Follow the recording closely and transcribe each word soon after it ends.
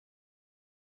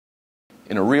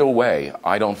In a real way,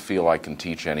 I don't feel I can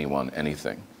teach anyone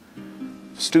anything.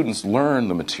 Students learn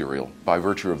the material by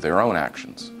virtue of their own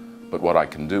actions, but what I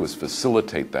can do is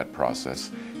facilitate that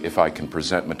process if I can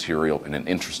present material in an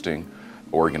interesting,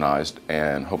 organized,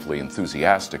 and hopefully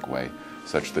enthusiastic way,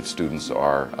 such that students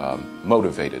are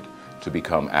motivated to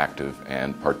become active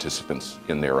and participants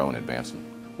in their own advancement.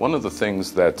 One of the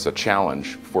things that's a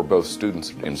challenge for both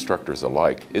students and instructors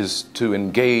alike is to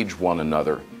engage one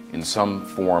another in some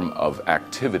form of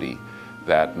activity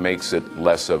that makes it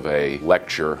less of a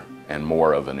lecture and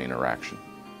more of an interaction.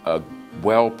 A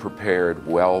well-prepared,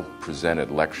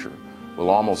 well-presented lecture will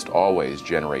almost always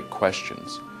generate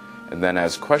questions. And then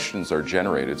as questions are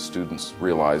generated, students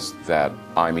realize that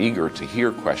I'm eager to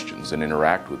hear questions and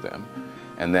interact with them.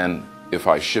 And then if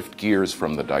I shift gears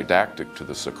from the didactic to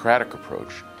the Socratic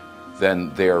approach,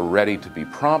 then they're ready to be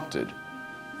prompted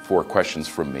for questions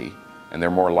from me, and they're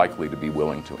more likely to be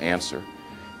willing to answer.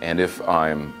 And if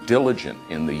I'm diligent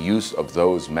in the use of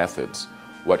those methods,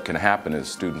 what can happen is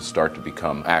students start to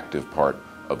become active part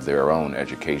of their own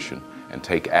education and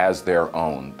take as their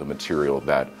own the material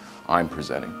that I'm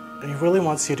presenting. He really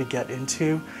wants you to get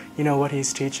into, what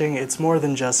he's teaching. It's more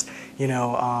than just,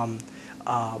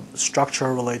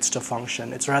 structure relates to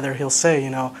function. It's rather he'll say,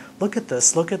 look at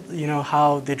this, look at,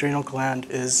 how the adrenal gland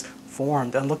is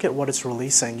formed, and look at what it's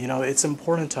releasing. It's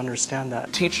important to understand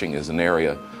that. Teaching is an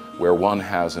area where one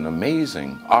has an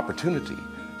amazing opportunity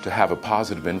to have a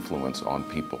positive influence on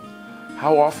people.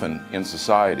 How often in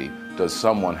society does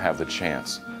someone have the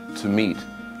chance to meet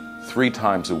 3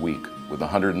 times a week with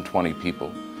 120 people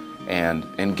and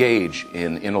engage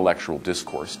in intellectual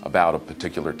discourse about a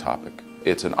particular topic?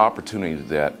 It's an opportunity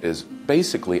that is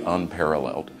basically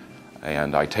unparalleled,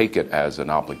 and I take it as an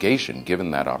obligation,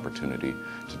 given that opportunity,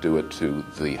 to do it to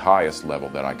the highest level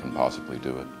that I can possibly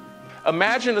do it.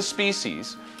 Imagine a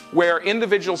species where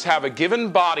individuals have a given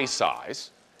body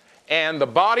size, and the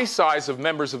body size of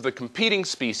members of the competing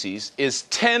species is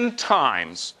 10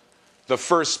 times the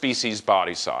first species'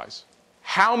 body size.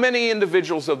 How many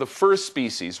individuals of the first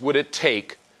species would it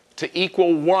take to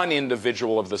equal 1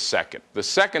 individual of the second? The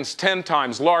second's 10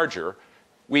 times larger.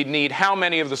 We'd need how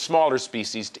many of the smaller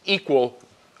species to equal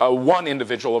 1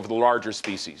 individual of the larger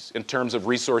species in terms of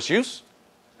resource use?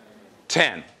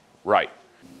 10, right.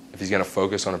 If he's going to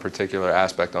focus on a particular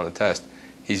aspect on the test,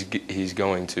 he's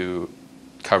going to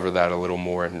cover that a little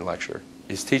more in the lecture.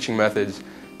 His teaching methods,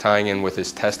 tying in with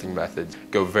his testing methods,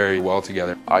 go very well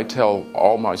together. I tell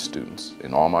all my students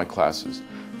in all my classes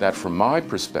that from my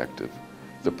perspective,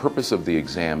 the purpose of the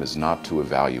exam is not to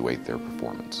evaluate their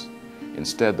performance.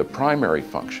 Instead, the primary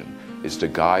function is to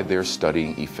guide their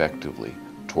studying effectively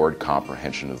toward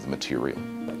comprehension of the material.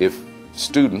 If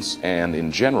students, and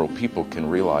in general people, can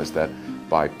realize that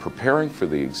by preparing for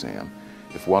the exam,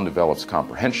 if one develops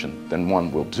comprehension, then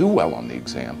one will do well on the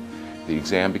exam. The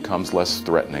exam becomes less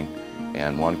threatening,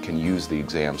 and one can use the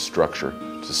exam structure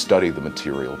to study the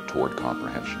material toward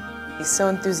comprehension. He's so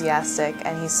enthusiastic,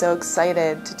 and he's so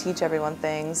excited to teach everyone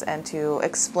things and to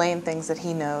explain things that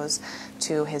he knows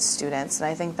to his students. And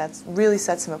I think that really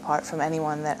sets him apart from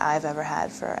anyone that I've ever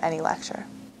had for any lecture.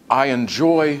 I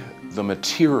enjoy the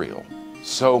material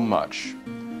so much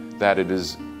that it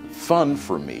is fun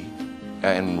for me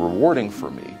and rewarding for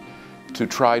me to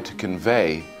try to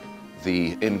convey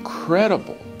the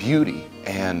incredible beauty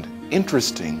and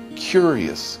interesting,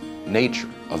 curious nature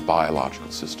of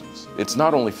biological systems. It's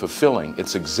not only fulfilling,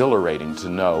 it's exhilarating to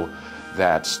know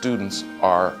that students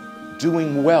are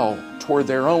doing well toward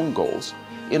their own goals,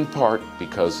 in part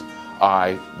because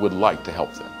I would like to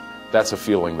help them. That's a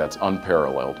feeling that's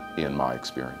unparalleled in my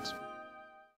experience.